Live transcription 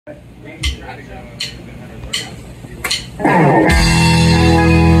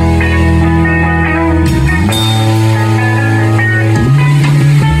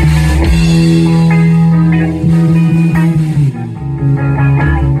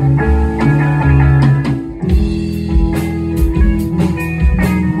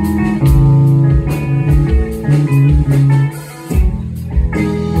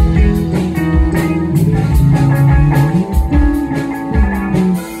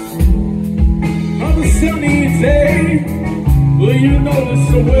Will you notice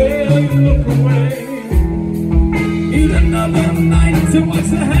the way you look away? Need another night to watch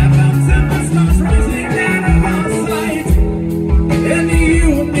the heavens and the stars rising out of our sight. And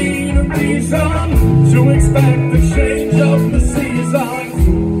you need a reason to expect the change of the seasons.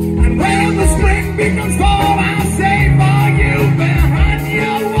 And when the spring becomes fall, I'll say for you behind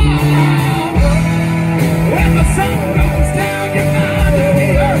your wall. When the sun goes down, you find the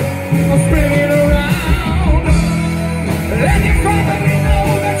earth will spin it around. And you probably know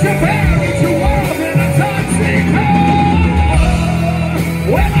that you buried your world in a toxic hole.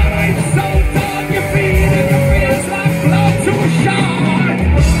 When the night's so dark, you feed and your fears like blood to a shark.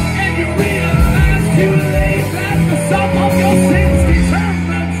 And you realize too late that the sum of your sins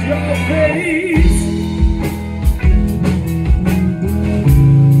determines your fate.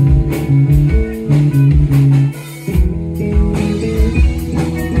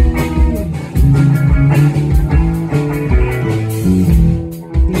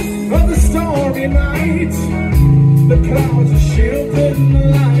 Night, the clouds are shielding the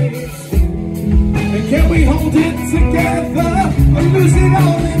light. And can we hold it together or lose it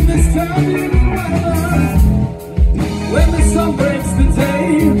all in this turbulent weather? When the sun breaks the day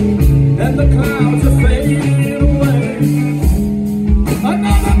and the clouds are fading away,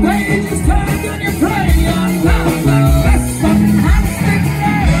 another page is turned and you pray another lesson has been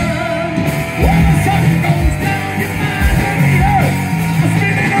learned. When the sun goes down, your mind and the earth are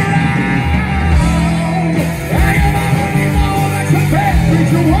spinning around. Buried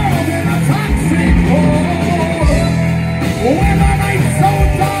your world in a toxic hole. When the night's so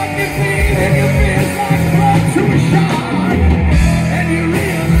dark, you feel and you feel like blood to a shark. And you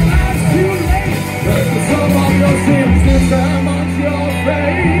realize too late that the sum of your sins determines your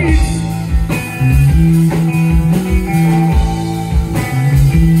fate.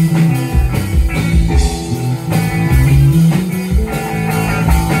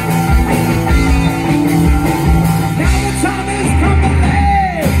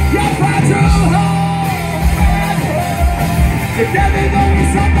 Together though we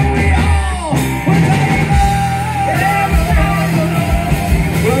suffer, we all will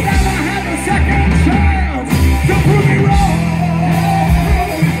we'll never have a second chance to prove me wrong.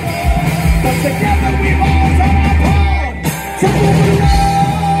 But together we've all done our part to prove me wrong.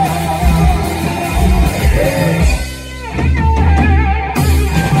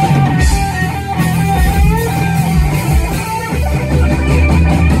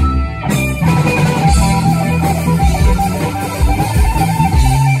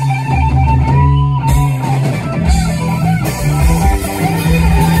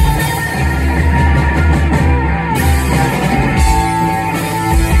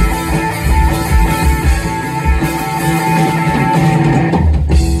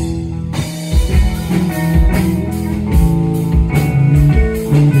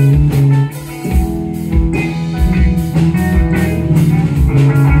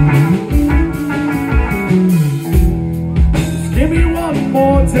 Give me one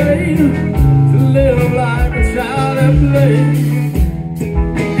more day to live like a child at play.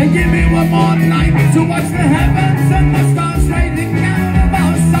 And give me one more night to watch the heavens and the stars raining out of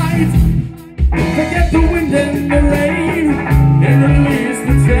our sight. Forget the wind and the rain.